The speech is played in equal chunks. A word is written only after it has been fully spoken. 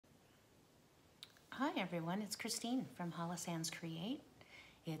Hi everyone, it's Christine from Hollis Sands Create.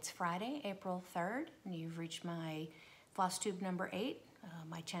 It's Friday, April 3rd, and you've reached my Flosstube number 8,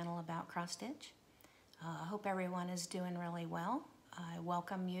 my channel about cross stitch. I hope everyone is doing really well. I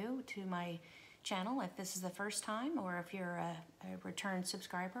welcome you to my channel if this is the first time, or if you're a return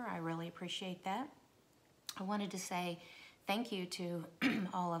subscriber. I really appreciate that. I wanted to say thank you to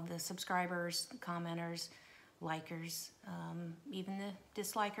all of the subscribers, commenters, likers, even the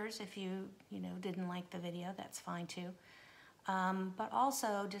dislikers. If you didn't like the video, that's fine too. But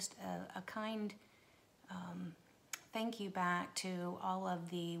also just a kind thank you back to all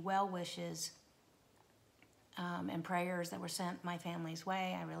of the well wishes and prayers that were sent my family's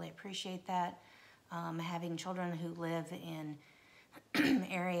way. I really appreciate that. Having children who live in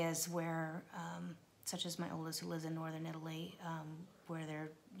areas where, such as my oldest who lives in northern Italy, where they're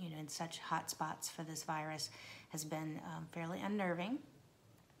in such hot spots for this virus, has been fairly unnerving.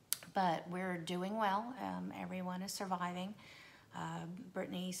 But we're doing well. Everyone is surviving.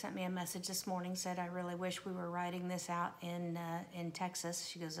 Brittany sent me a message this morning, said, I really wish we were riding this out in Texas.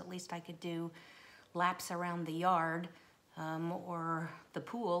 She goes, at least I could do laps around the yard or the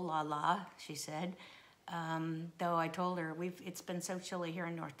pool, LaDDa, she said. Though I told her it's been so chilly here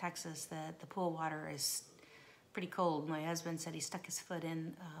in North Texas that the pool water is pretty cold. My husband said he stuck his foot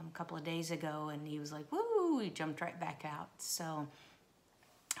in a couple of days ago and he was like, woo, he jumped right back out. So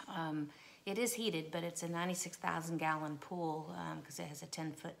it is heated, but it's a 96,000 gallon pool because it has a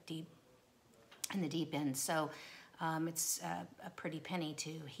 10-foot deep in the deep end. So it's a pretty penny to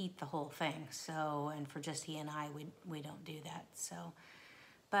heat the whole thing. So, and for just he and I, we don't do that. So,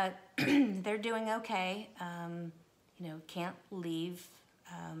 but they're doing okay. Can't leave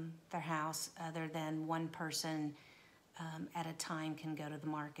their house other than one person at a time can go to the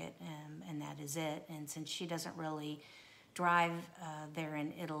market, and that is it. And since she doesn't really drive there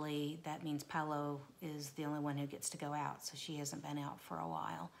in Italy, that means Paolo is the only one who gets to go out. So she hasn't been out for a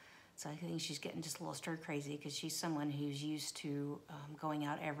while. So I think she's getting just a little stir crazy because she's someone who's used to going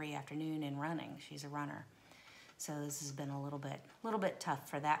out every afternoon and running. She's a runner. So this has been a little bit tough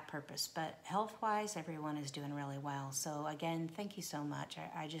for that purpose, but health-wise, everyone is doing really well. So again, thank you so much.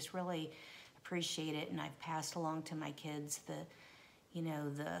 I just really appreciate it, and I've passed along to my kids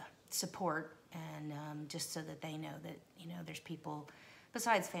the support, and just so that they know that there's people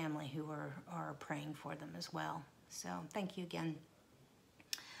besides family who are praying for them as well. So thank you again.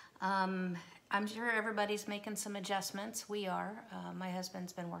 I'm sure everybody's making some adjustments. We are. My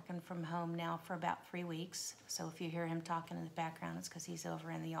husband's been working from home now for about 3 weeks. So if you hear him talking in the background, it's because he's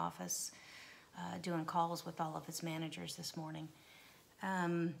over in the office doing calls with all of his managers this morning.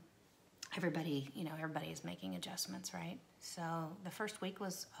 Everybody is making adjustments, right? So the first week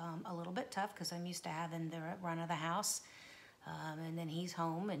was a little bit tough because I'm used to having the run of the house. And then he's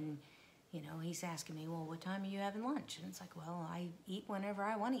home and he's asking me, well, what time are you having lunch? And it's like, well, I eat whenever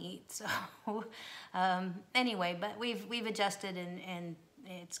I want to eat. So anyway, but we've adjusted and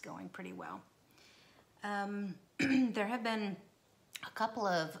it's going pretty well. There have been a couple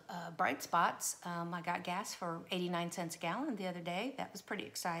of bright spots. I got gas for 89 cents a gallon the other day. That was pretty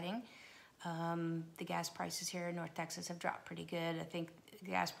exciting. The gas prices here in North Texas have dropped pretty good. I think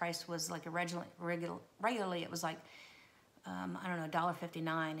the gas price was like regularly it was like, I don't know,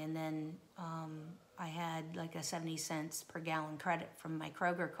 $1.59, and then I had like a 70 cents per gallon credit from my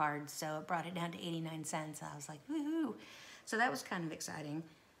Kroger card, so it brought it down to 89 cents. I was like, woohoo! So that was kind of exciting.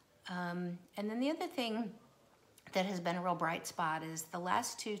 And then the other thing that has been a real bright spot is the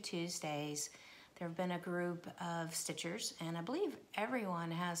last 2 Tuesdays, there have been a group of stitchers, and I believe everyone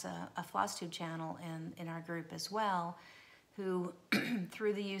has a Flosstube channel in our group as well, who,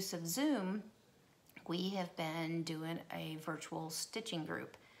 through the use of Zoom, we have been doing a virtual stitching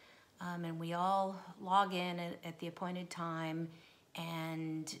group. And we all log in at the appointed time,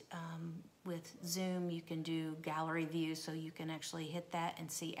 and with Zoom you can do gallery view, so you can actually hit that and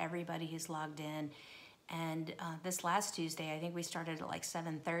see everybody who's logged in. And this last Tuesday, I think we started at like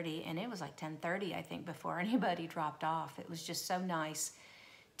 7:30, and it was like 10:30, I think, before anybody dropped off. It was just so nice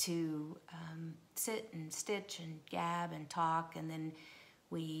to sit and stitch and gab and talk. And then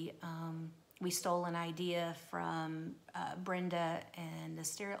we stole an idea from Brenda and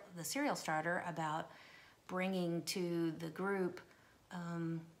the cereal starter about bringing to the group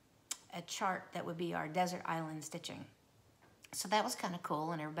a chart that would be our desert island stitching. So that was kind of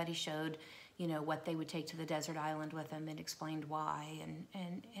cool, and everybody showed what they would take to the desert island with them and explained why,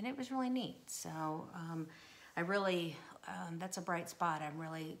 and it was really neat. So I really, that's a bright spot. I'm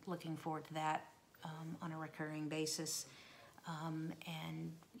really looking forward to that on a recurring basis.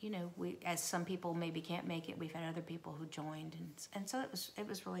 And we, as some people maybe can't make it, we've had other people who joined, and so it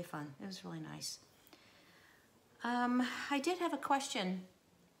was really fun. It was really nice. I did have a question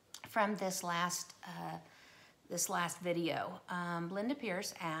from this last video. Linda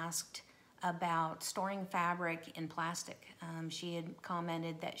Pierce asked about storing fabric in plastic. She had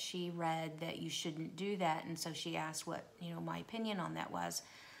commented that she read that you shouldn't do that, and so she asked what my opinion on that was.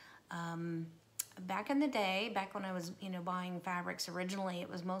 Back in the day, back when I was buying fabrics originally, it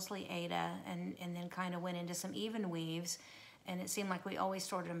was mostly LaDDa, and then kind of went into some even weaves, and it seemed like we always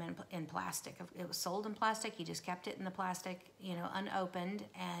stored them in plastic. If it was sold in plastic, you just kept it in the plastic, unopened,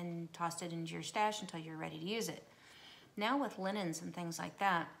 and tossed it into your stash until you're ready to use it. Now with linens and things like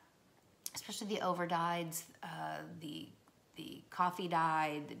that, especially the over-dyeds, the coffee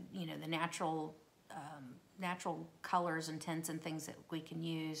dye, the natural colors and tints and things that we can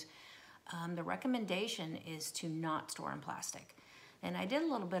use, the recommendation is to not store in plastic. And I did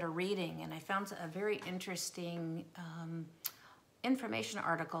a little bit of reading, and I found a very interesting information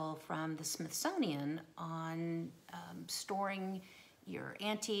article from the Smithsonian on storing your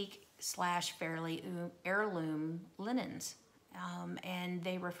antique / fairly heirloom linens. And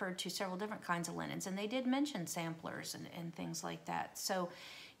they referred to several different kinds of linens, and they did mention samplers and things like that. So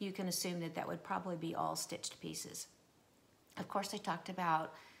you can assume that would probably be all stitched pieces. Of course, they talked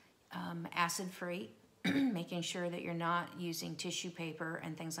about acid-free, making sure that you're not using tissue paper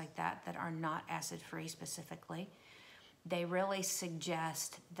and things like that are not acid-free specifically. They really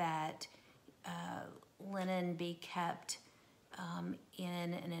suggest that linen be kept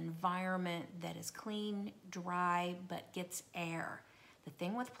in an environment that is clean, dry, but gets air. The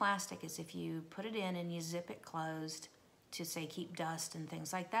thing with plastic is if you put it in and you zip it closed to say keep dust and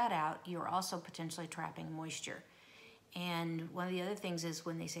things like that out, you're also potentially trapping moisture. And one of the other things is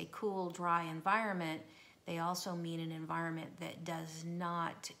when they say cool, dry environment, they also mean an environment that does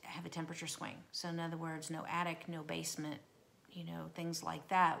not have a temperature swing. So in other words, no attic, no basement, things like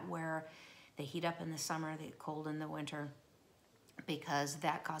that, where they heat up in the summer, they get cold in the winter, because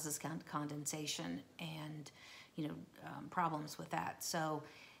that causes condensation and problems with that. So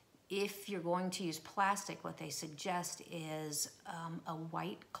if you're going to use plastic, what they suggest is a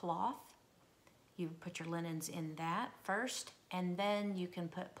white cloth. You put your linens in that first, and then you can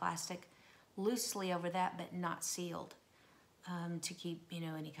put plastic loosely over that, but not sealed, to keep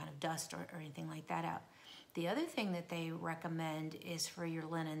any kind of dust or anything like that out. The other thing that they recommend is for your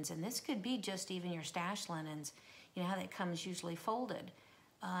linens, and this could be just even your stash linens, how that comes usually folded.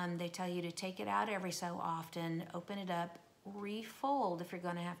 They tell you to take it out every so often, open it up, refold if you're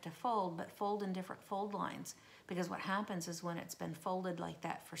going to have to fold, but fold in different fold lines. Because what happens is when it's been folded like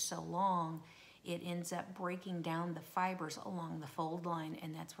that for so long, it ends up breaking down the fibers along the fold line,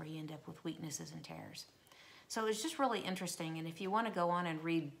 and that's where you end up with weaknesses and tears. So it's just really interesting, and if you want to go on and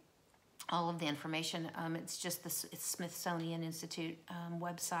read all of the information, it's just it's Smithsonian Institute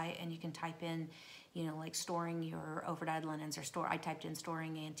website, and you can type in, like storing your overdyed linens, or I typed in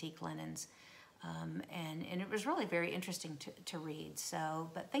storing antique linens, and it was really very interesting to read.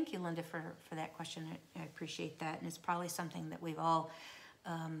 So, but thank you, Linda, for that question. I appreciate that, and it's probably something that we've all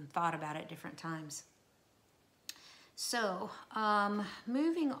thought about at different times. So,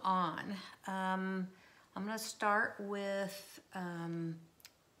 moving on, I'm going to start with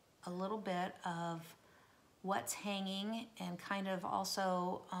a little bit of what's hanging and kind of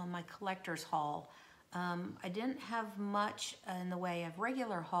also my collector's haul. I didn't have much in the way of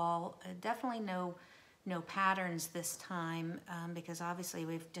regular haul, definitely no patterns this time, because obviously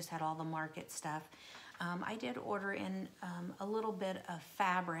we've just had all the market stuff. I did order in a little bit of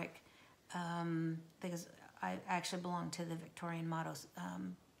fabric, because I actually belong to the Victorian Motto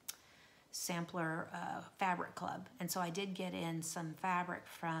Sampler Fabric Club, and so I did get in some fabric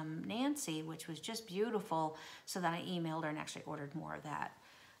from Nancy, which was just beautiful, so that I emailed her and actually ordered more of that.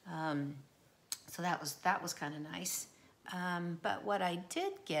 So that was kind of nice. But what I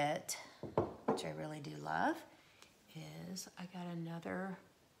did get, which I really do love, is I got another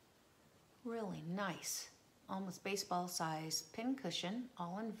really nice, almost baseball size pin cushion,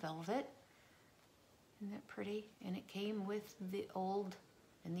 all in velvet. Isn't that pretty? And it came with the old,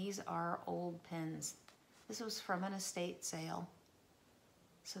 and these are old pins. This was from an estate sale.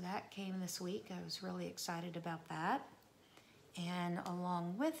 So that came this week. I was really excited about that. And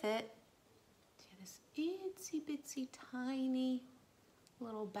along with it, this itsy bitsy tiny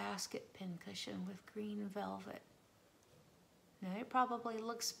little basket pin cushion with green velvet. Now it probably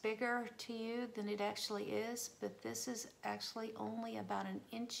looks bigger to you than it actually is, but this is actually only about an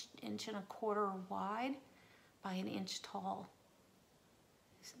inch and a quarter wide by an inch tall.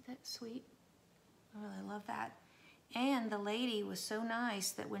 Isn't that sweet? Oh, I love that. And the lady was so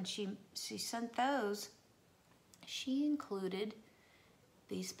nice that when she sent those, she included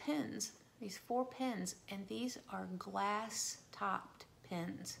these pins these 4 pins, and these are glass-topped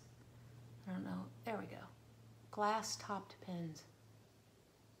pins. I don't know, there we go. Glass-topped pins.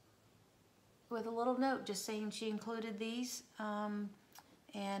 With a little note just saying she included these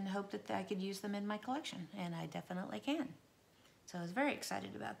and hoped that I could use them in my collection, and I definitely can. So I was very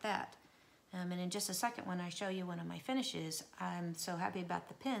excited about that. And in just a second, when I show you one of my finishes, I'm so happy about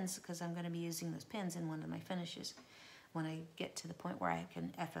the pins because I'm going to be using those pins in one of my finishes when I get to the point where I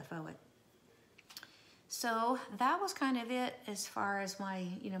can FFO it. So that was kind of it as far as my,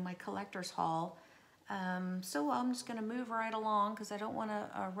 my collector's haul. So I'm just going to move right along because I don't want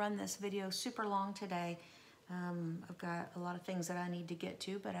to run this video super long today. I've got a lot of things that I need to get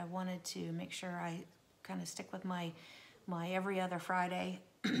to, but I wanted to make sure I kind of stick with my every other Friday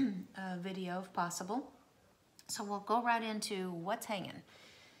video if possible. So we'll go right into what's hanging.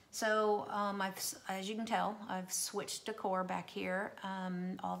 So as you can tell, I've switched decor back here.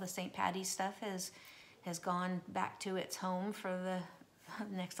 All the St. Patty's stuff has gone back to its home for the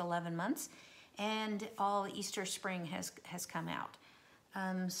next 11 months. And all Easter spring has come out.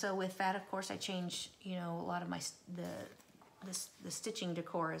 So with that, of course, I changed, a lot of my the stitching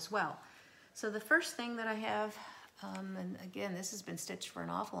decor as well. So the first thing that I have, and again, this has been stitched for an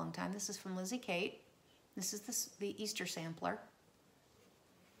awful long time. This is from Lizzie Kate. This is the Easter sampler.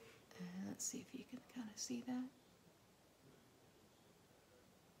 Let's see if you can kind of see that.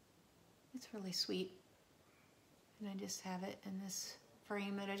 It's really sweet. And I just have it in this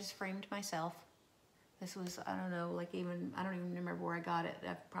frame that I just framed myself. This was, I don't know, I don't even remember where I got it.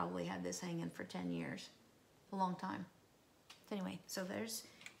 I've probably had this hanging for 10 years. A long time. Anyway, so there's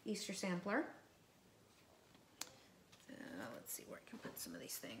Easter sampler. Let's see where I can put some of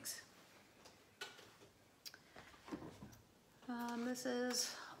these things. This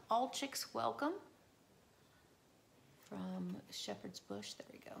is All Chicks Welcome from Shepherd's Bush. There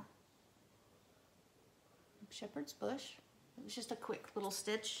we go. Shepherd's Bush. It was just a quick little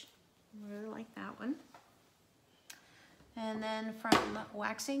stitch. I really like that one. And then from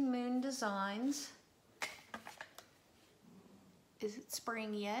Waxing Moon Designs, Is It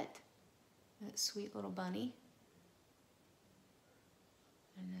Spring Yet? That sweet little bunny.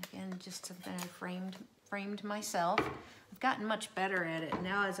 And again, just something I framed myself. I've gotten much better at it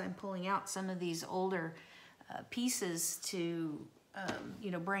now as I'm pulling out some of these older pieces to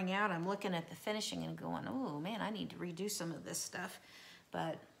bring out. I'm looking at the finishing and going, oh man, I need to redo some of this stuff.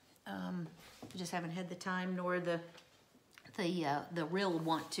 But I just haven't had the time nor the real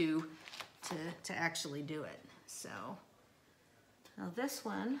want to actually do it. So now this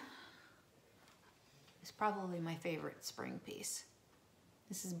one is probably my favorite spring piece.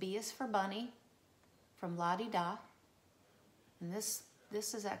 This is B is for Bunny from LaDDa, and this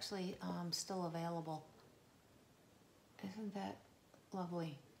is actually still available. Isn't that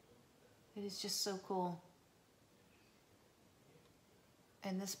lovely? It is just so cool.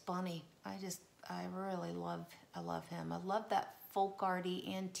 And this bunny, I really love him. I love that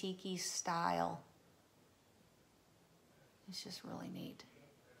folk-arty, antique-y style. It's just really neat.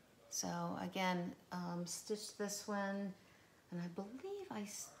 So again, stitched this one, and I believe I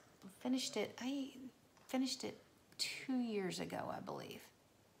finished it. I finished it 2 years ago, I believe.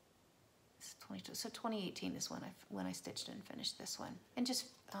 It's 22, so 2018 is when I stitched and finished this one. And just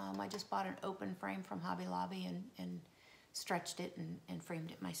I just bought an open frame from Hobby Lobby and stretched it and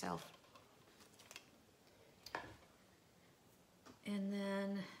framed it myself. And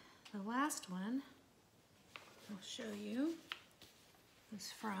then the last one I'll show you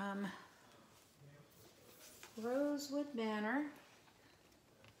is from Rosewood Banner.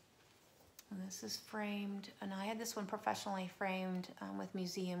 And this is framed, and I had this one professionally framed with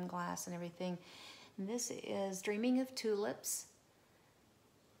museum glass and everything. And this is Dreaming of Tulips.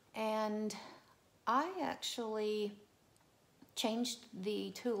 And I actually changed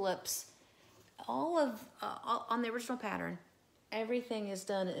the tulips on the original pattern. Everything is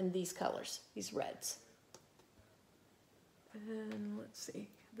done in these colors, these reds. And let's see,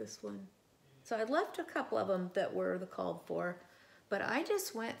 this one. So I left a couple of them that were the called for, but I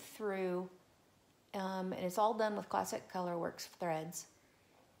just went through, and it's all done with Classic Colorworks threads.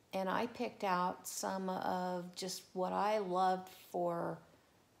 And I picked out some of just what I loved for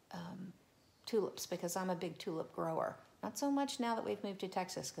tulips, because I'm a big tulip grower. Not so much now that we've moved to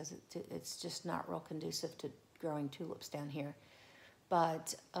Texas, because it's just not real conducive to growing tulips down here.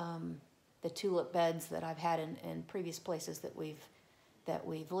 But the tulip beds that I've had in previous places that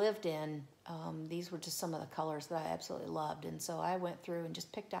we've lived in, these were just some of the colors that I absolutely loved. And so I went through and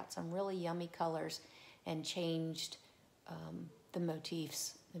just picked out some really yummy colors and changed the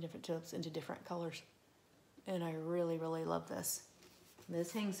motifs, the different tulips, into different colors. And I really, really love this.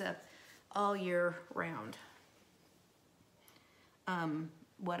 This hangs up all year round.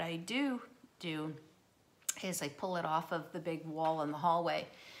 What I do is I pull it off of the big wall in the hallway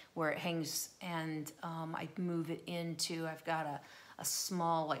where it hangs, and I move it into, I've got a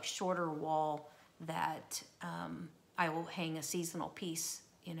small, like shorter wall that I will hang a seasonal piece,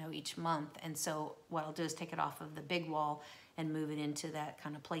 you know, each month. And so what I'll do is take it off of the big wall and move it into that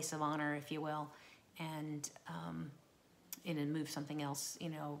kind of place of honor, if you will, and then move something else, you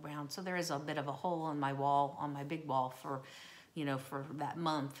know, around. So there is a bit of a hole in my wall, on my big wall for, you know, for that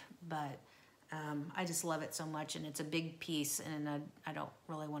month. But I just love it so much, and it's a big piece, and I don't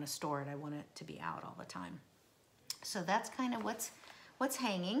really want to store it. I want it to be out all the time. So that's kind of what's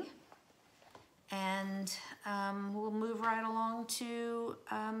hanging. And we'll move right along to,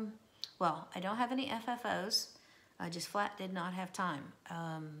 well, I don't have any FFOs. I just flat did not have time.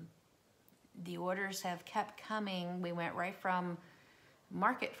 The orders have kept coming. We went right from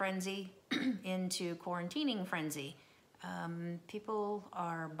market frenzy into quarantining frenzy. People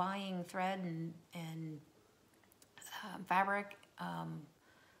are buying thread and fabric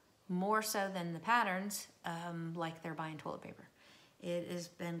more so than the patterns, like they're buying toilet paper. It has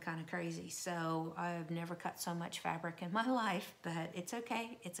been kind of crazy. So I've never cut so much fabric in my life, but it's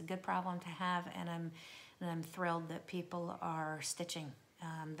okay. It's a good problem to have, and I'm thrilled that people are stitching.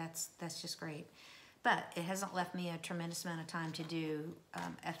 That's just great. But it hasn't left me a tremendous amount of time to do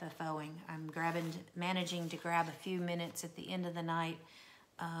FFOing. I'm managing to grab a few minutes at the end of the night,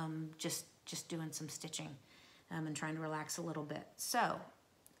 just doing some stitching and trying to relax a little bit. So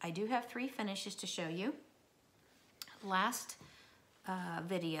I do have 3 finishes to show you. Last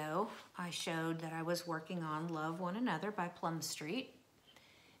video, I showed that I was working on Love One Another by Plum Street,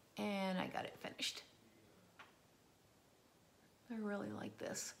 and I got it finished. I really like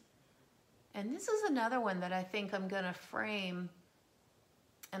this. And this is another one that I think I'm gonna frame.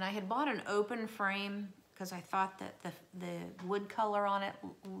 And I had bought an open frame because I thought that the wood color on it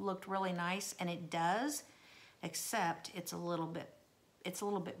looked really nice, and it does, except it's a little bit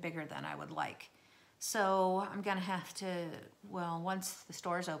bigger than I would like. So I'm gonna have to, well, once the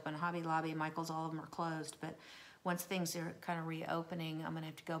store's open, Hobby Lobby, Michael's, all of them are closed, but once things are kind of reopening, I'm gonna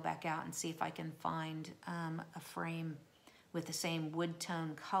have to go back out and see if I can find a frame with the same wood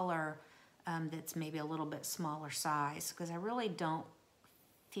tone color that's maybe a little bit smaller size, because I really don't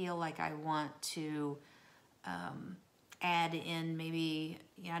feel like I want to add in maybe,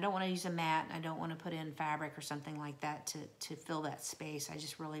 you know, I don't want to use a mat, I don't want to put in fabric or something like that to fill that space. I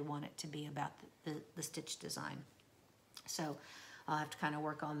just really want it to be about the stitch design. So I'll have to kind of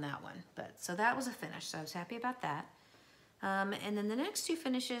work on that one. But so that was a finish, so I was happy about that. And then the next 2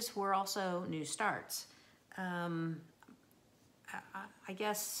 finishes were also new starts. I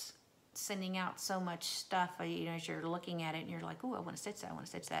guess sending out so much stuff, you know, as you're looking at it and you're like, oh, I want to stitch that, I want to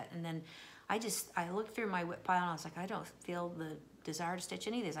stitch that. And then I looked through my whip pile and I was like, I don't feel the desire to stitch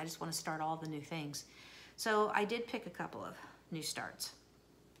any of these. I just want to start all the new things. So I did pick a couple of new starts.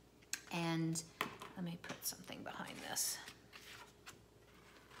 And let me put something behind this.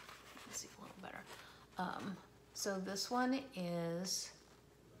 Let's see a little better. So this one is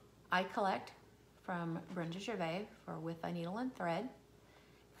I Collect from Brenda Gervais for With Thy Needle and Thread.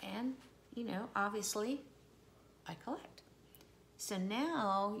 And, you know, obviously, I collect. So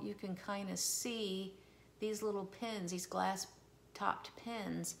now you can kind of see these little pins, these glass-topped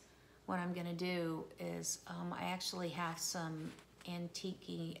pins. What I'm going to do is I actually have some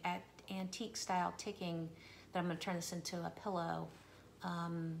antique-style ticking that I'm going to turn this into a pillow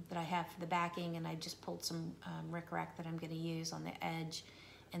that I have for the backing, and I just pulled some rickrack that I'm going to use on the edge,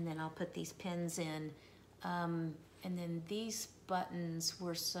 and then I'll put these pins in. And then these buttons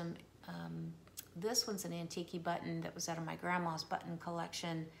were some, this one's an antique button that was out of my grandma's button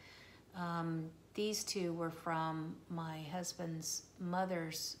collection. These 2 were from my husband's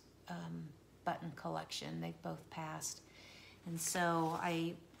mother's button collection. They both passed. And so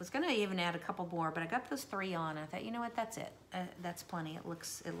I was gonna even add a couple more, but I got those 3 on. I thought, you know what, that's it. That's plenty. It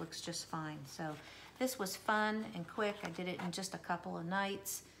looks just fine. So this was fun and quick. I did it in just a couple of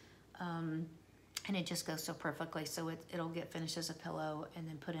nights. And it just goes so perfectly, so it'll get finished as a pillow and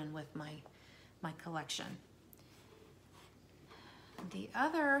then put in with my collection. The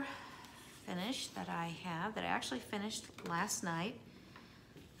other finish that I have, that I actually finished last night,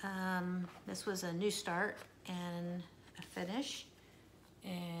 this was a new start and a finish,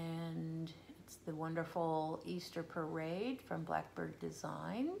 and it's the wonderful Easter Parade from Blackbird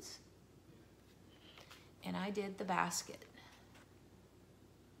Designs, and I did the basket.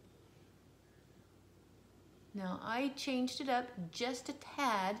 Now I changed it up just a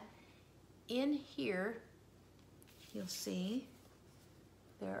tad in here. You'll see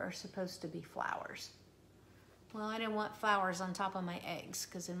there are supposed to be flowers. Well, I didn't want flowers on top of my eggs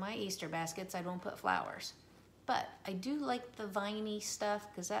because in my Easter baskets I don't put flowers. But I do like the viney stuff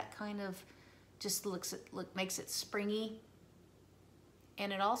because that kind of just makes it springy.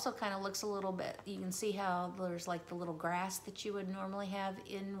 And it also kind of looks a little bit, you can see how there's like the little grass that you would normally have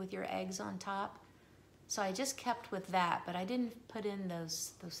in with your eggs on top. So I just kept with that, but I didn't put in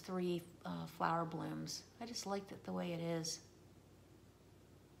those 3 flower blooms. I just liked it the way it is.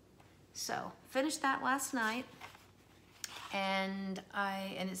 So finished that last night, and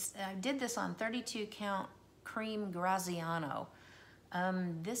I did this on 32 count cream Graziano.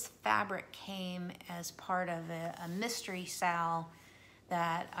 This fabric came as part of a mystery sal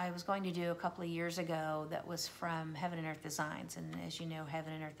that I was going to do a couple of years ago that was from Heaven and Earth Designs. And as you know,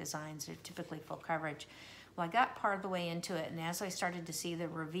 Heaven and Earth Designs are typically full coverage. Well, I got part of the way into it, and as I started to see the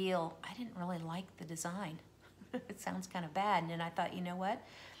reveal, I didn't really like the design. It sounds kind of bad. And then I thought, you know what?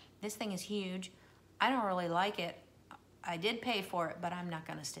 This thing is huge. I don't really like it. I did pay for it, but I'm not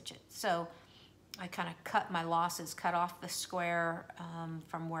gonna stitch it. So I kind of cut my losses, cut off the square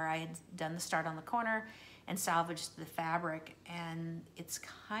from where I had done the start on the corner, and salvaged the fabric. And it's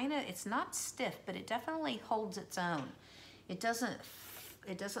not stiff, but it definitely holds its own. It doesn't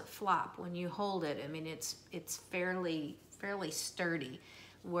flop when you hold it. I mean, it's fairly sturdy,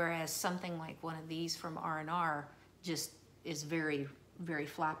 whereas something like one of these from R&R just is very, very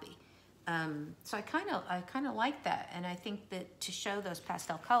floppy. So I kind of like that, and I think that to show those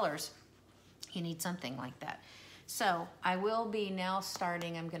pastel colors, you need something like that. So I will be now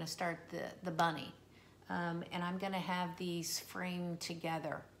starting. I'm going to start the bunny. And I'm gonna have these framed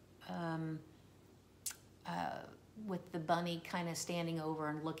together with the bunny kind of standing over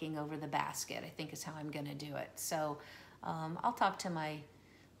and looking over the basket, I think is how I'm gonna do it. So I'll talk to my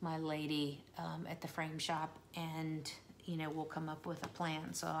lady at the frame shop, and we'll come up with a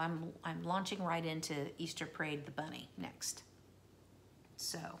plan. So I'm launching right into Easter Parade the bunny next.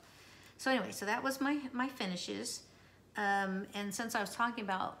 So anyway, so that was my finishes. And since I was talking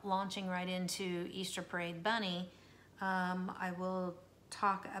about launching right into Easter Parade Bunny, I will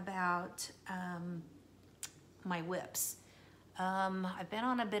talk about my whips. I've been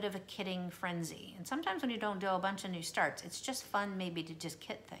on a bit of a kitting frenzy, and sometimes when you don't do a bunch of new starts, it's just fun maybe to just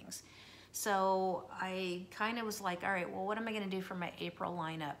kit things. So I kind of was like, all right, well, what am I gonna do for my April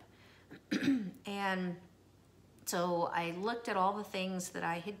lineup? And so I looked at all the things that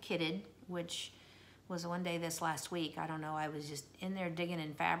I had kitted, which was one day this last week. I don't know, I was just in there digging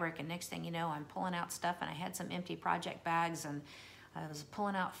in fabric, and next thing you know, I'm pulling out stuff, and I had some empty project bags, and I was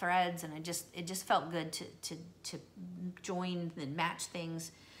pulling out threads, and it just felt good to join and match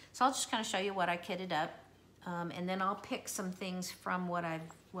things. So I'll just kind of show you what I kitted up, and then I'll pick some things from what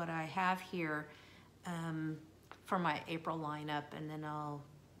I have here for my April lineup, and then I'll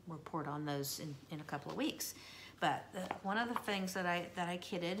report on those in a couple of weeks. But one of the things that I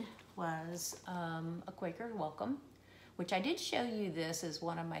kitted was a Quaker welcome, which I did show you. This is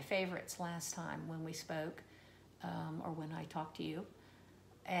one of my favorites last time when we spoke, or when I talked to you.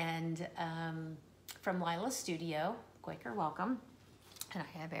 And from Lila's studio, Quaker welcome. And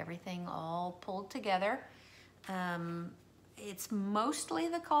I have everything all pulled together. It's mostly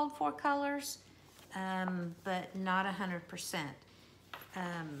the called for colors, but not 100%.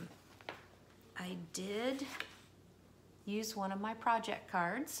 I did use one of my project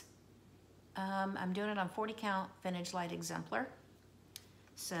cards. I'm doing it on 40 count vintage light exemplar.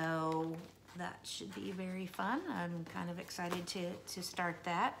 So that should be very fun. I'm kind of excited to start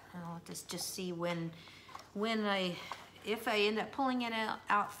that. I'll just see if I end up pulling it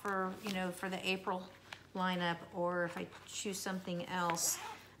out for, for the April lineup, or if I choose something else.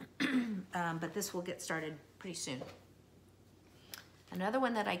 But this will get started pretty soon. Another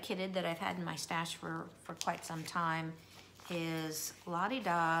one that I kitted that I've had in my stash for quite some time is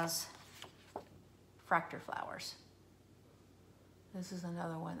LaDDa's Fraktur flowers. This is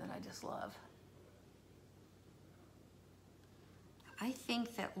another one that I just love. I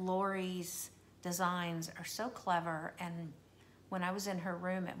think that Lori's designs are so clever, and when I was in her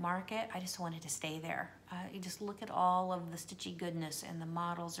room at market, I just wanted to stay there. You just look at all of the stitchy goodness, and the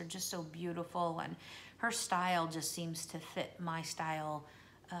models are just so beautiful, and her style just seems to fit my style,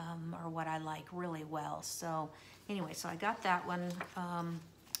 or what I like, really well. So anyway, so I got that one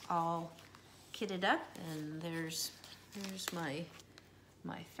all kitted up, and there's my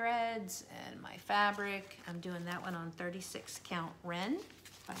threads and my fabric. I'm doing that one on 36 count Ren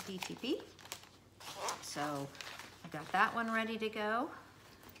by DTP. So I got that one ready to go.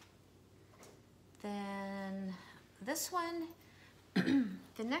 Then this one,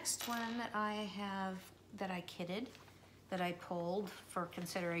 the next one that I have that I kitted that I pulled for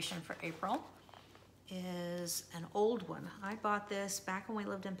consideration for April is an old one. I bought this back when we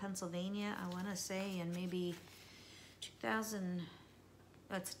lived in Pennsylvania. I want to say in maybe 2000,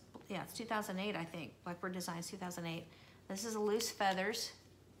 it's 2008, I think. Blackbird Designs, 2008. This is Loose Feathers,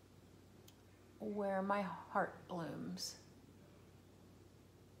 Where My Heart Blooms.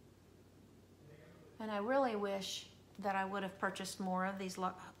 And I really wish that I would have purchased more of these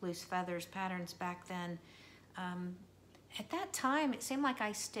Loose Feathers patterns back then. At that time, it seemed like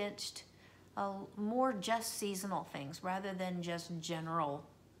I stitched more just seasonal things rather than just general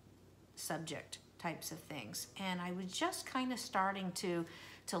subject types of things. And I was just kind of starting to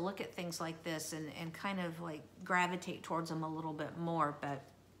look at things like this and kind of like gravitate towards them a little bit more. But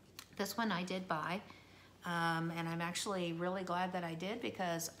this one I did buy, and I'm actually really glad that I did,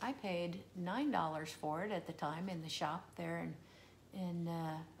 because I paid $9 for it at the time in the shop there in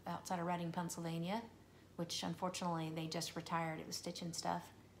outside of Reading, Pennsylvania, which unfortunately they just retired. It was Stitch and Stuff.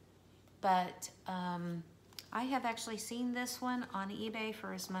 But I have actually seen this one on eBay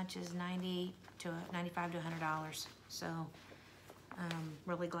for as much as $95 to $100. So I'm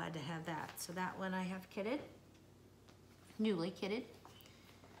really glad to have that. So that one I have kitted, newly kitted.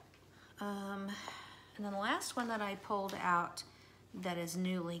 And then the last one that I pulled out that is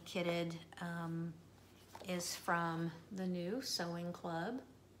newly kitted is from the new Sewing Club.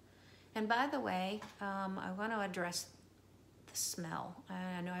 And by the way, I want to address the smell.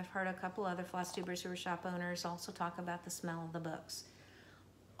 I know I've heard a couple other Flosstubers who are shop owners also talk about the smell of the books.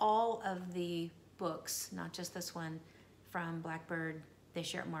 All of the books, not just this one, from Blackbird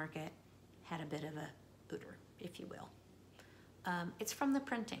this year at market, had a bit of a odor, if you will. It's from the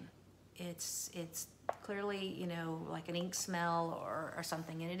printing. It's clearly, you know, like an ink smell or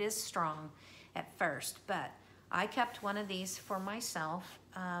something, and it is strong at first, but I kept one of these for myself,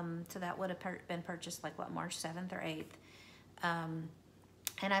 so that would have been purchased like, what, March 7th or 8th.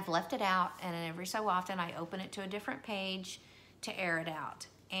 And I've left it out, and every so often I open it to a different page to air it out.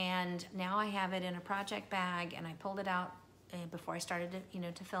 And now I have it in a project bag, and I pulled it out before I started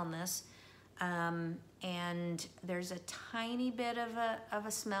to film this. And there's a tiny bit of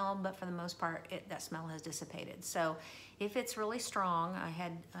a smell, but for the most part, that smell has dissipated. So if it's really strong, I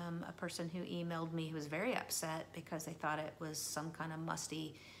had a person who emailed me who was very upset because they thought it was some kind of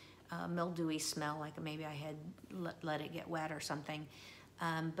musty, mildewy smell, like maybe I had let it get wet or something.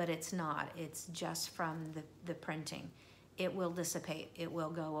 But it's not. It's just from the printing. It will dissipate. It will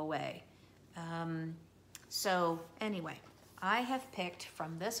go away. So anyway, I have picked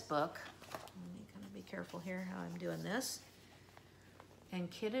from this book, let me kind of be careful here how I'm doing this, and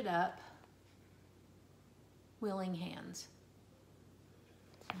kitted up Willing Hands.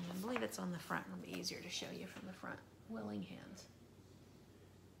 And I believe it's on the front. It'll be easier to show you from the front. Willing Hands.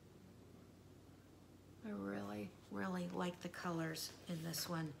 I really, really like the colors in this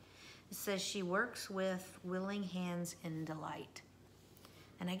one. It says she works with willing hands in delight.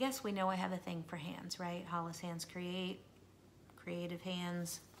 And I guess we know I have a thing for hands, right? Hollis Hands Create, creative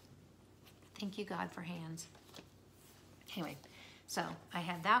hands. Thank you, God, for hands. Anyway, so I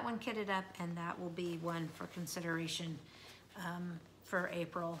have that one kitted up, and that will be one for consideration for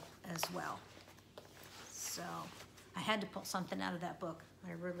April as well. So I had to pull something out of that book.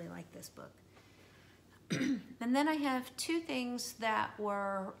 I really like this book. And then I have two things that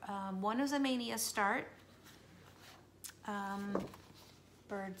were, one was a Mania start,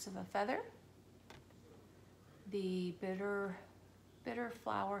 Birds of a Feather, the Bitter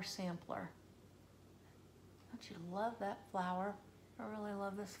Flower Sampler. Don't you love that flower? I really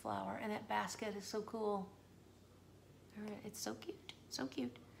love this flower, and that basket is so cool. It's so cute, so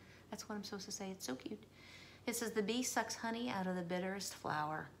cute. That's what I'm supposed to say, it's so cute. It says, the bee sucks honey out of the bitterest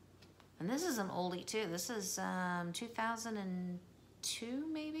flower. And this is an oldie too. This is 2002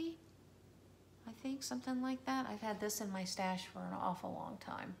 maybe? I think, something like that. I've had this in my stash for an awful long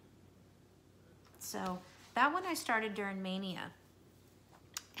time. So that one I started during Mania.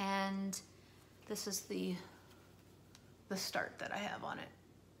 And this is the start that I have on it.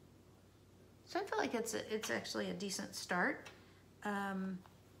 So I feel like it's actually a decent start.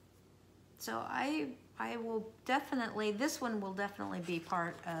 So I will definitely, this one will definitely be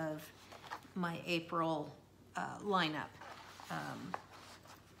part of my April lineup.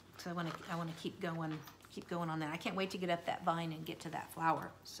 So I want to keep going on that. I can't wait to get up that vine and get to that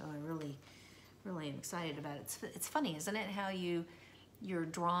flower. So I really am excited about it. It's funny, isn't it, how you're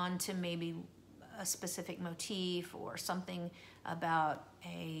drawn to maybe a specific motif or something about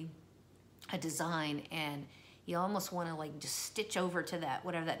a design, and you almost want to like just stitch over to that,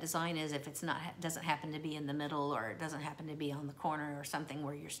 whatever that design is, if it's not, doesn't happen to be in the middle, or it doesn't happen to be on the corner or something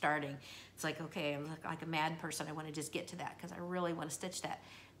where you're starting. It's like, okay, I'm like a mad person. I want to just get to that because I really want to stitch that.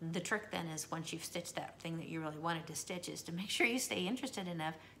 The trick then is, once you've stitched that thing that you really wanted to stitch, is to make sure you stay interested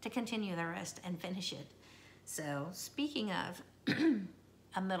enough to continue the rest and finish it. So speaking of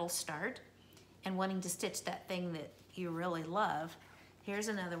a middle start and wanting to stitch that thing that you really love, here's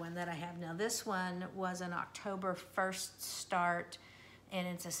another one that I have. Now this one was an October 1st start, and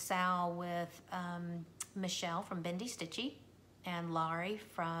it's a Sal with Michelle from Bendy Stitchy and Laurie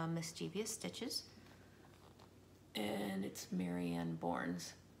from Mischievous Stitches. And it's Marianne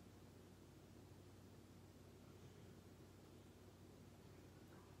Bournes.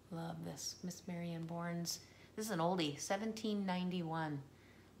 Love this, Miss Marianne Bournes. This is an oldie, 1791.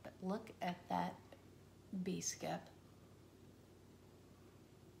 But look at that B-skip.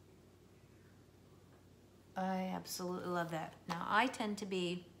 I absolutely love that. Now, I tend to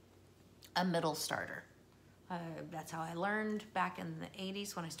be a middle starter. That's how I learned back in the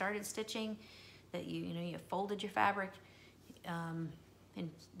 80s when I started stitching, that you folded your fabric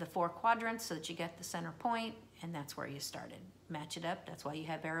in the 4 quadrants so that you get the center point, and that's where you started. Match it up. That's why you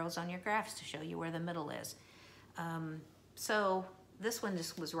have arrows on your graphs, to show you where the middle is. So this one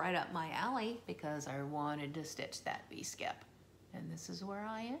just was right up my alley because I wanted to stitch that V-skip, and this is where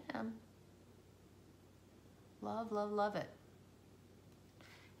I am. Love, love, love it.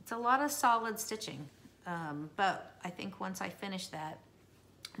 It's a lot of solid stitching, but I think once I finish that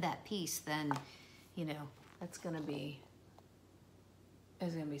piece, then, it's gonna be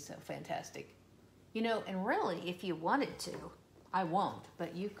so fantastic. And really, if you wanted to, I won't,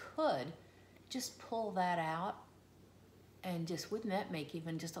 but you could just pull that out, and just, wouldn't that make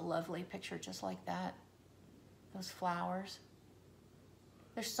even just a lovely picture just like that? Those flowers.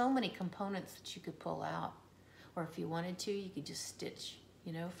 There's so many components that you could pull out. Or if you wanted to, you could just stitch,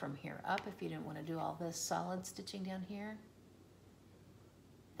 from here up if you didn't want to do all this solid stitching down here.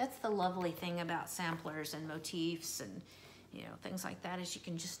 That's the lovely thing about samplers and motifs and, things like that, is you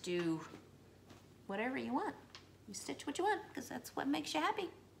can just do whatever you want. You stitch what you want, because that's what makes you happy.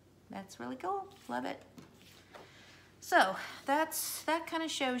 That's really cool. Love it. So that kind of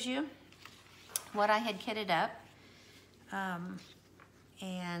shows you what I had kitted up.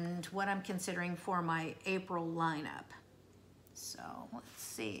 And what I'm considering for my April lineup. So let's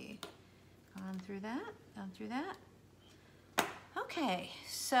see, gone through that. Okay,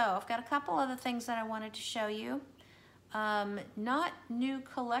 so I've got a couple other things that I wanted to show you. Not new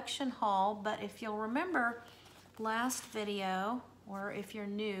collection haul, but if you'll remember last video, or if you're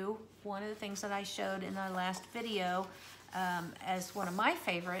new, one of the things that I showed in our last video as one of my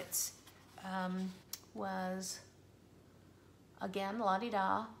favorites was, again,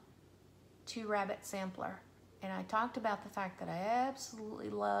 LaDDa 2-rabbit sampler. And I talked about the fact that I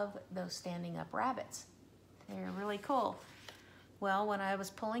absolutely love those standing up rabbits. They're really cool. Well, when I was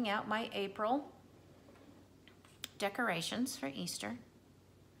pulling out my April decorations for Easter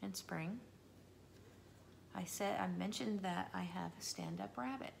and spring, I mentioned that I have a stand-up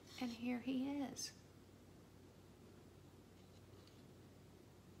rabbit, and here he is.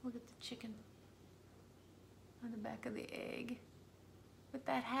 Look at the chicken on the back of the egg with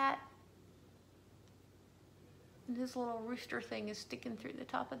that hat, and his little rooster thing is sticking through the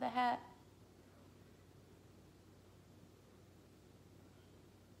top of the hat.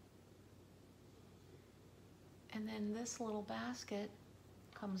 And then this little basket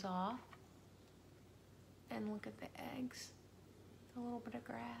comes off, and look at the eggs, a little bit of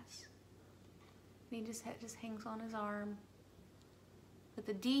grass. And he just hangs on his arm. But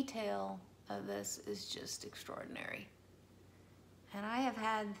the detail of this is just extraordinary. And I have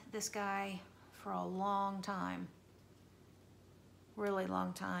had this guy for a long time, really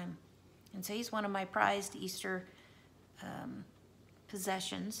long time. And so he's one of my prized Easter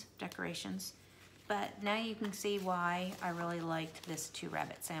possessions, decorations. But now you can see why I really liked this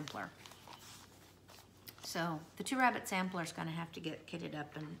 2-rabbit sampler. So the 2-rabbit sampler is going to have to get kitted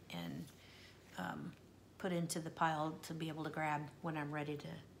up and put into the pile to be able to grab when I'm ready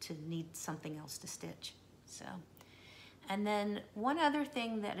to need something else to stitch. So, and then one other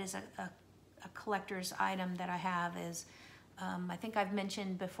thing that is a collector's item that I have is, I think I've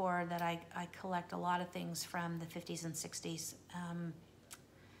mentioned before that I collect a lot of things from the 50s and 60s,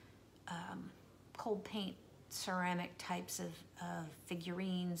 cold paint ceramic types of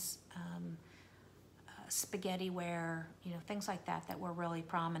figurines, spaghetti ware, things like that were really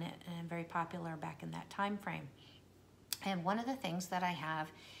prominent and very popular back in that time frame. And one of the things that I have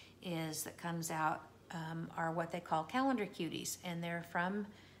that comes out are what they call calendar cuties, and they're from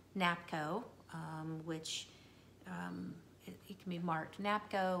Napco, which it can be marked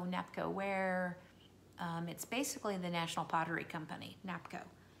NAPCO, NAPCO Ware. It's basically the National Pottery Company, NAPCO.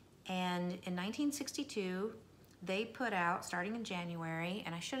 And in 1962, they put out, starting in January,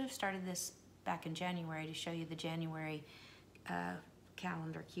 and I should have started this back in January to show you the January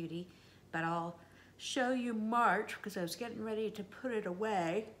calendar cutie, but I'll show you March because I was getting ready to put it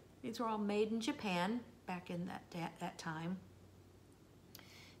away. These were all made in Japan back in that time.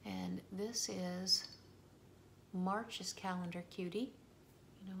 And this is March's calendar cutie.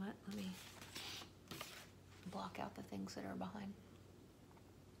 You know what? Let me block out the things that are behind.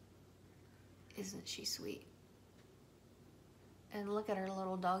 Isn't she sweet? And look at her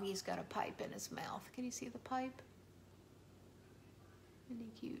little doggy. He's got a pipe in his mouth. Can you see the pipe? Isn't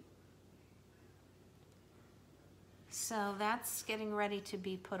he cute? So that's getting ready to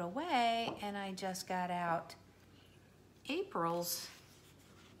be put away, and I just got out April's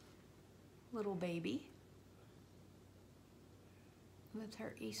little baby with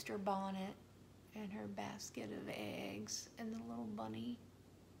her Easter bonnet and her basket of eggs and the little bunny.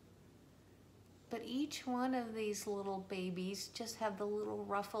 But each one of these little babies just have the little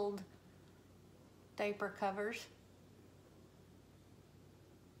ruffled diaper covers.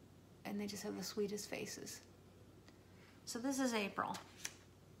 And they just have the sweetest faces. So this is April.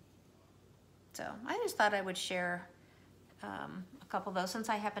 So I just thought I would share a couple of those since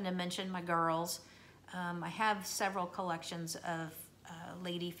I happen to mention my girls. I have several collections of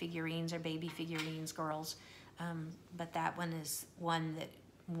lady figurines or baby figurines, girls. But that one is one that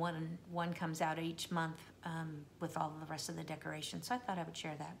one comes out each month with all the rest of the decorations. So I thought I would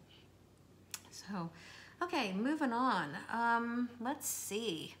share that. So, okay, moving on. Let's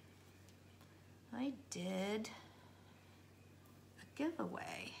see. I did a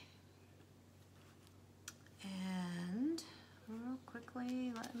giveaway. And real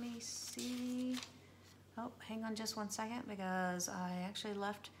quickly, let me see. Oh, hang on just 1 second because I actually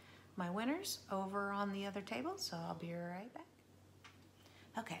left my winners over on the other table, so I'll be right back.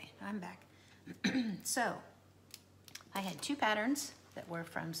 Okay, I'm back. So, I had 2 patterns that were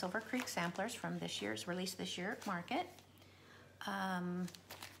from Silver Creek Samplers from this year's, released this year at market.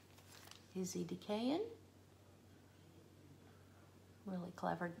 Izzy Decayin. Really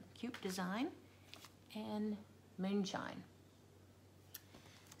clever, cute design. And Moonshine.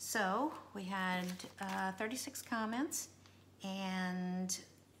 So, we had 36 comments, and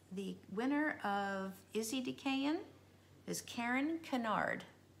the winner of Izzy Decayin is Karen Kennard,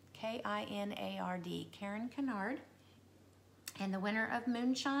 K-I-N-A-R-D, Karen Kennard. And the winner of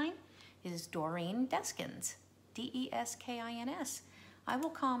Moonshine is Doreen Deskins, D-E-S-K-I-N-S. I will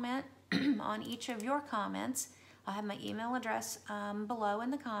comment on each of your comments. I'll have my email address below in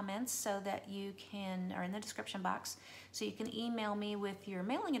the comments so that you can, or in the description box, so you can email me with your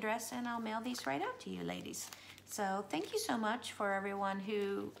mailing address and I'll mail these right out to you ladies. So thank you so much for everyone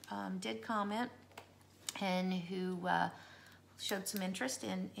who did comment and who showed some interest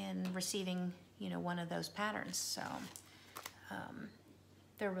in receiving, you know, one of those patterns. So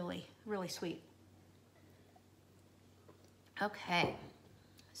they're really, really sweet. Okay,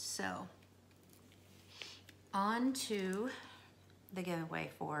 so on to the giveaway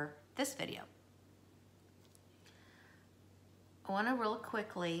for this video. I want to real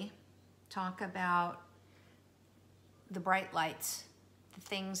quickly talk about the bright lights, the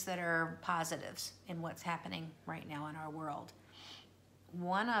things that are positives in what's happening right now in our world.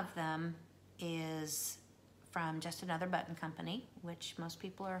 One of them is from Just Another Button Company, which most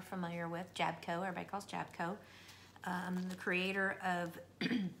people are familiar with, Jabco, everybody calls Jabco. The creator of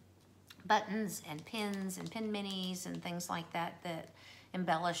buttons and pins and pin minis and things like that that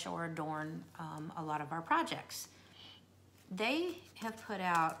embellish or adorn a lot of our projects. They have put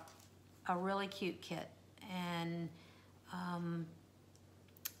out a really cute kit, and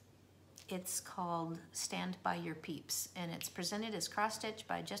it's called Stand By Your Peeps, and it's presented as cross-stitch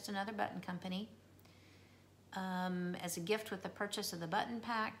by Just Another Button Company as a gift with the purchase of the button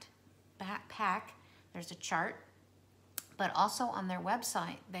pack. There's a chart, but also on their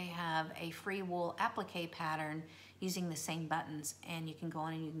website they have a free wool applique pattern using the same buttons, and you can go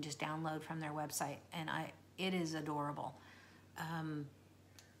on and you can just download from their website, and it is adorable.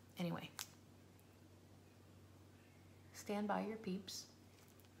 Anyway, Stand By Your Peeps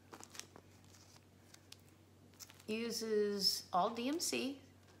uses all DMC,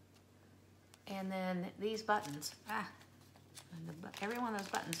 and then these buttons, and every one of those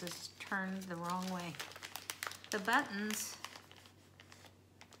buttons is turned the wrong way. The buttons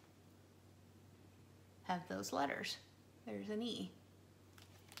have those letters. There's an E.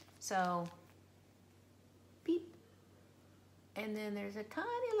 So, beep. And then there's a tiny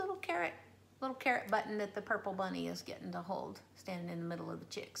little carrot little carrot button that the purple bunny is getting to hold, standing in the middle of the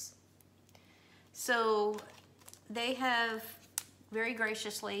chicks. So they have very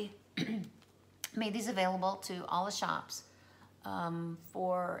graciously made these available to all the shops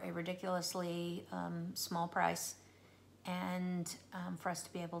for a ridiculously small price, and for us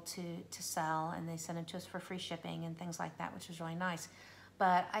to be able to sell, and they sent them to us for free shipping and things like that, which was really nice.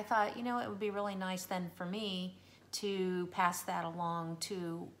 But I thought, you know, it would be really nice then for me to pass that along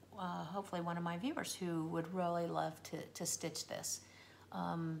to hopefully one of my viewers who would really love to stitch this.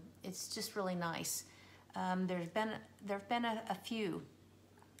 It's just really nice. There have been a few,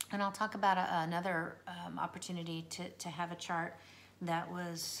 and I'll talk about another opportunity to have a chart that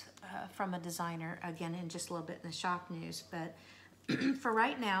was from a designer, again, in just a little bit in the shop news. But for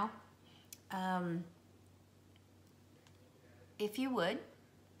right now, if you would,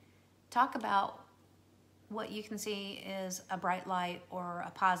 talk about what you can see is a bright light or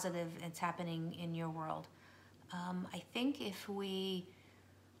a positive that's happening in your world. I think if we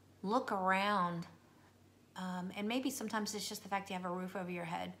look around, and maybe sometimes it's just the fact you have a roof over your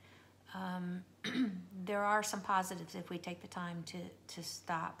head, there are some positives if we take the time to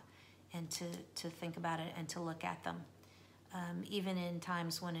stop and to think about it and to look at them, even in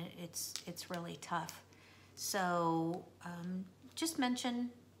times when it's really tough. So just mention,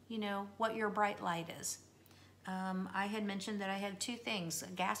 you know, what your bright light is. I had mentioned that I had two things: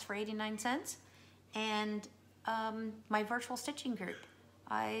 gas for 89 cents and my virtual stitching group.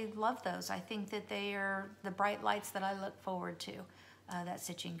 I love those. I think that they are the bright lights that I look forward to, that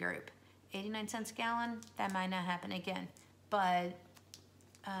stitching group. 89 cents a gallon, that might not happen again, but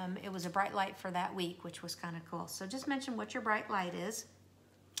it was a bright light for that week, which was kind of cool. So just mention what your bright light is.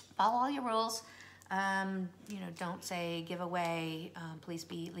 Follow all your rules. You know, don't say giveaway. Please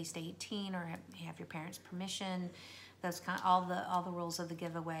be at least 18 or have your parents' permission. Those all the rules of the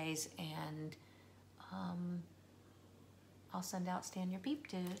giveaways, and I'll send out Stand Your Beep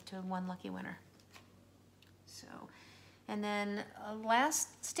to one lucky winner. So, and then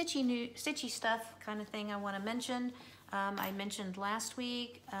last stitchy stuff kind of thing I want to mention. I mentioned last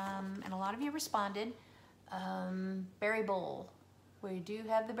week, and a lot of you responded. Berry Bowl. We do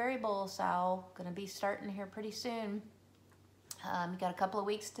have the Berry Bowl, so going to be starting here pretty soon. You got a couple of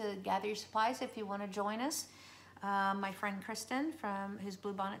weeks to gather your supplies if you want to join us. My friend Kristen, who's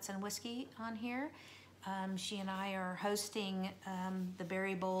Blue Bonnets and Whiskey on here, she and I are hosting the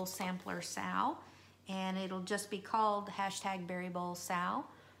Berry Bowl Sampler Sow, and it'll just be called #BerryBowlSow.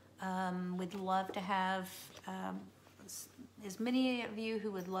 We'd love to have as many of you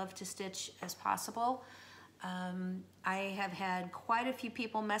who would love to stitch as possible. I have had quite a few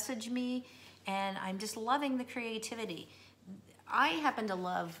people message me, and I'm just loving the creativity. I happen to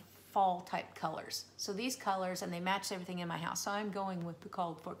love fall type colors. So these colors, and they match everything in my house, so I'm going with the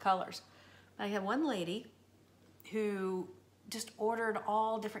called for colors. I had one lady who just ordered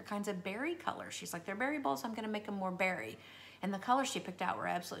all different kinds of berry colors. She's like, they're berry bowls, I'm gonna make them more berry. And the colors she picked out were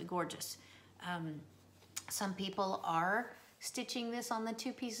absolutely gorgeous. Some people are stitching this on the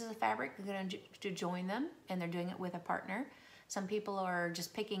two pieces of fabric. They're going to join them, and they're doing it with a partner. Some people are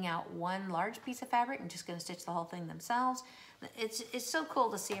just picking out one large piece of fabric and just going to stitch the whole thing themselves. It's so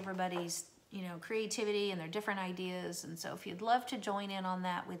cool to see everybody's, you know, creativity and their different ideas. And so if you'd love to join in on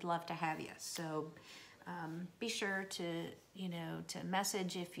that, we'd love to have you. So be sure to, you know, to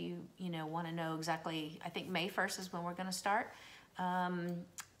message if you want to know exactly. I think May 1st is when we're going to start.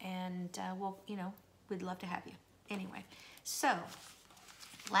 We'll, you know, we'd love to have you. Anyway. So,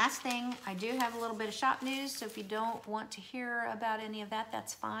 last thing, I do have a little bit of shop news, so if you don't want to hear about any of that,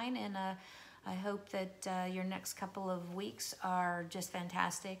 that's fine, and I hope that your next couple of weeks are just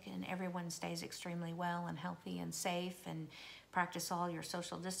fantastic, and everyone stays extremely well and healthy and safe, and practice all your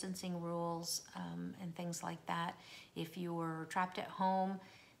social distancing rules and things like that. If you were trapped at home,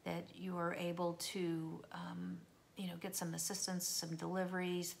 that you are able to, you know, get some assistance, some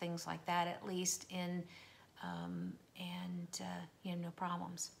deliveries, things like that, at least in you know, no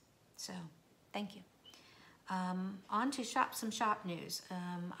problems. So, thank you. On to some shop news.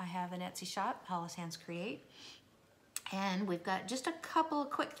 I have an Etsy shop, Hollis Hands Create, and we've got just a couple of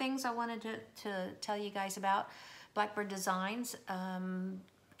quick things I wanted to tell you guys about. Blackbird Designs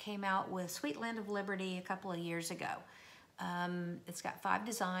came out with Sweet Land of Liberty a couple of years ago. It's got 5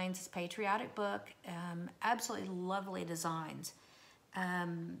 designs. It's a patriotic book. Absolutely lovely designs.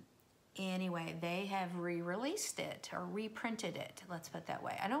 Anyway, they have re-released it or reprinted it, let's put it that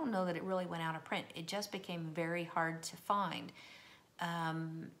way. I don't know that it really went out of print. It just became very hard to find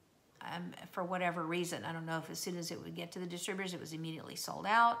for whatever reason. I don't know if as soon as it would get to the distributors, it was immediately sold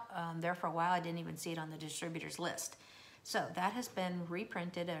out. There for a while, I didn't even see it on the distributors list. So that has been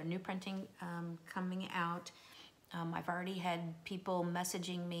reprinted, a new printing coming out. I've already had people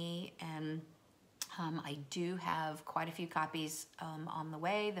messaging me, and I do have quite a few copies on the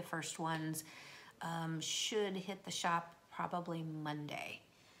way. The first ones should hit the shop probably Monday,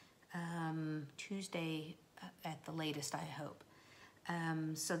 Tuesday at the latest, I hope.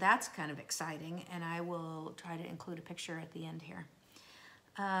 So that's kind of exciting, and I will try to include a picture at the end here.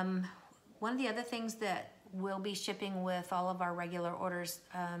 One of the other things that we'll be shipping with all of our regular orders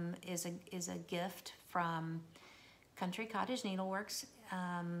is a gift from Country Cottage Needleworks.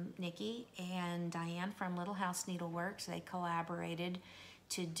 Nikki and Diane from Little House Needleworks, they collaborated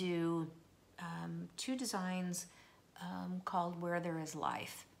to do 2 designs called Where There Is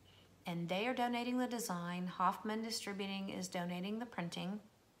Life. And they are donating the design. Hoffman Distributing is donating the printing.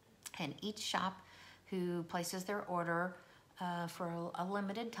 And each shop who places their order for a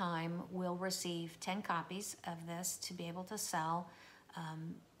limited time will receive 10 copies of this to be able to sell,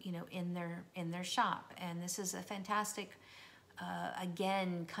 you know, in their shop. And this is a fantastic,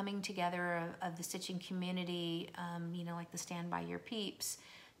 again, coming together of the stitching community, you know, like the Stand By Your Peeps,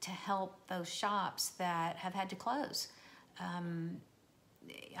 to help those shops that have had to close.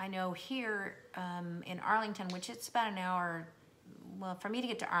 I know here in Arlington, which it's about an hour, well, for me to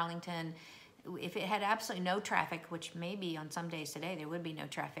get to Arlington, if it had absolutely no traffic, which maybe on some days today there would be no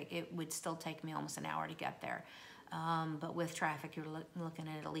traffic, it would still take me almost an hour to get there. But with traffic, you're looking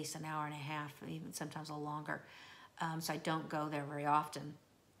at least an hour and a half, even sometimes a little longer. So I don't go there very often.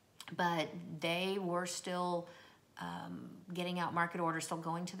 But they were still getting out market orders, still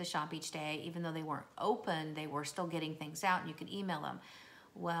going to the shop each day. Even though they weren't open, they were still getting things out, and you could email them.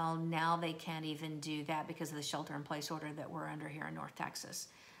 Well, now they can't even do that because of the shelter-in-place order that we're under here in North Texas.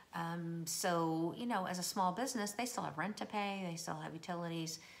 So, you know, as a small business, they still have rent to pay, they still have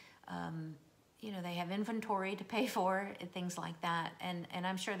utilities, you know, they have inventory to pay for, and things like that. And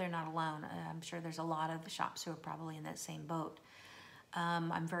I'm sure they're not alone. I'm sure there's a lot of shops who are probably in that same boat.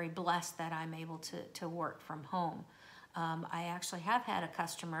 I'm very blessed that I'm able to work from home. I actually have had a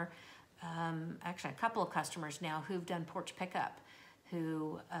customer, actually a couple of customers now who've done porch pickup,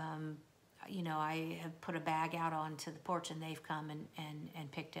 who, you know, I have put a bag out onto the porch and they've come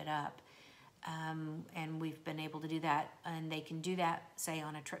and picked it up. And we've been able to do that, and they can do that, say,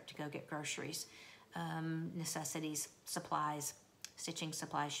 on a trip to go get groceries. Necessities, supplies, stitching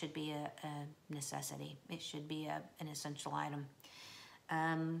supplies should be a necessity. It should be an essential item.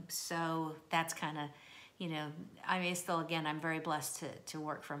 So that's kind of, you know, I mean, still, again, I'm very blessed to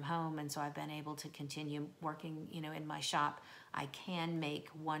work from home, and so I've been able to continue working, you know, in my shop. I can make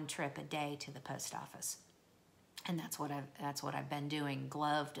one trip a day to the post office, and that's what I've been doing,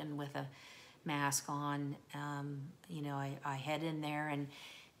 gloved and with a mask on. You know, I head in there, and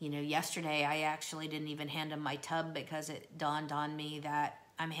you know, yesterday I actually didn't even hand them my tub because it dawned on me that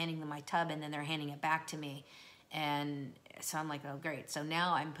I'm handing them my tub and then they're handing it back to me. And so I'm like, oh great. So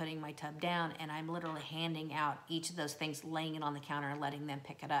now I'm putting my tub down and I'm literally handing out each of those things, laying it on the counter and letting them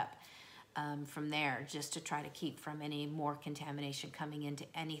pick it up from there, just to try to keep from any more contamination coming into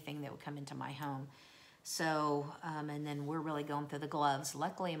anything that would come into my home. So, and then we're really going through the gloves.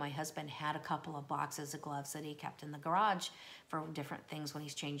 Luckily, my husband had a couple of boxes of gloves that he kept in the garage for different things when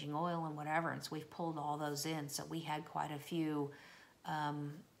he's changing oil and whatever. And so we've pulled all those in. So we had quite a few,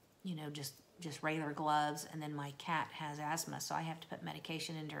 you know, just regular gloves. And then my cat has asthma, so I have to put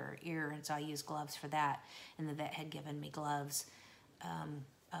medication into her ear. And so I use gloves for that. And the vet had given me gloves,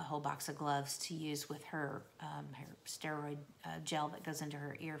 a whole box of gloves to use with her, her steroid gel that goes into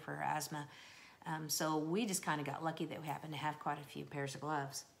her ear for her asthma. So we just kind of got lucky that we happened to have quite a few pairs of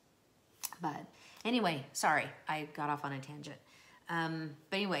gloves. But anyway, sorry, I got off on a tangent.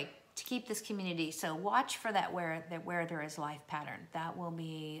 But anyway, to keep this community, so watch for that where there is life pattern. That will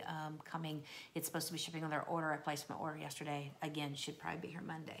be coming. It's supposed to be shipping with our order. I placed my order yesterday. Again, should probably be here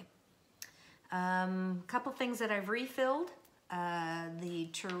Monday. Couple things that I've refilled. The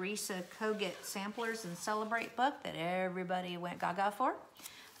Teresa Kogut Samplers and Celebrate book that everybody went gaga for.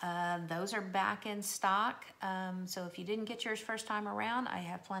 Those are back in stock. So if you didn't get yours first time around, I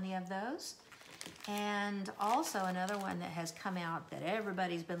have plenty of those. And also another one that has come out that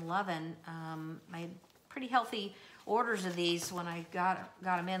everybody's been loving. I had pretty healthy orders of these when I got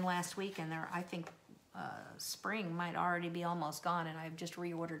them in last week, and they're, I think spring might already be almost gone, and I've just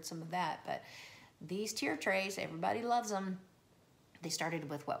reordered some of that. But these tier trays, everybody loves them. They started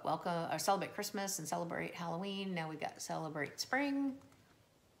with what, welcome or celebrate Christmas and celebrate Halloween. Now we got celebrate spring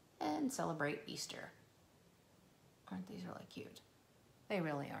and celebrate Easter. Aren't these really cute? They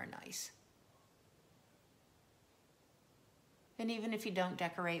really are nice. And even if you don't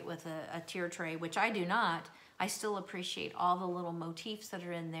decorate with a tier tray, which I do not, I still appreciate all the little motifs that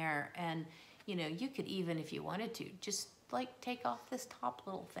are in there. And, you know, you could even, if you wanted to, just like take off this top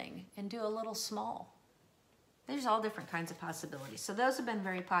little thing and do a little small. There's all different kinds of possibilities. So those have been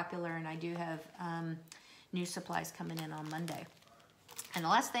very popular, and I do have new supplies coming in on Monday. And the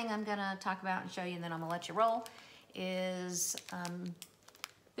last thing I'm gonna talk about and show you, and then I'm gonna let you roll, is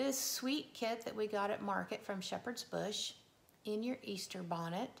this sweet kit that we got at market from Shepherd's Bush in your Easter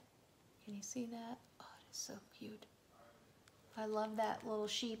bonnet. Can you see that? Oh, it is so cute. I love that little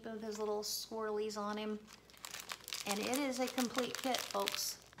sheep with his little swirlies on him. And it is a complete kit,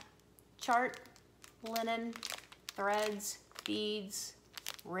 folks. Chart, linen, threads, beads,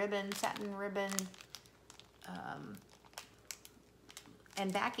 ribbon, satin ribbon,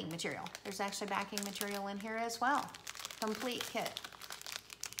 and backing material. There's actually backing material in here as well. Complete kit.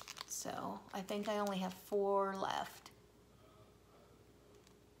 So I think I only have 4 left.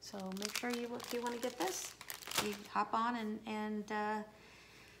 So make sure you, if you want to get this, you hop on and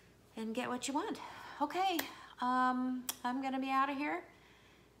get what you want. Okay, I'm gonna be out of here.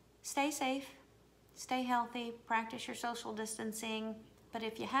 Stay safe, stay healthy, practice your social distancing. But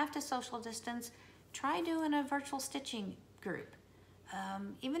if you have to social distance, try doing a virtual stitching group.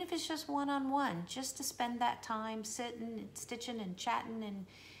 Even if it's just one-on-one, just to spend that time sitting and stitching and chatting, and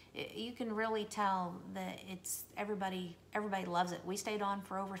you can really tell that it's everybody loves it. We stayed on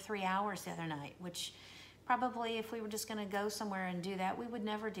for over 3 hours the other night, which probably if we were just gonna go somewhere and do that, we would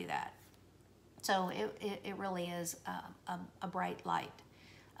never do that. So it really is a bright light.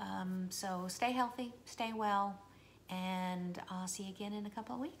 So stay healthy, stay well, and I'll see you again in a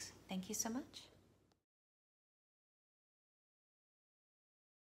couple of weeks. Thank you so much.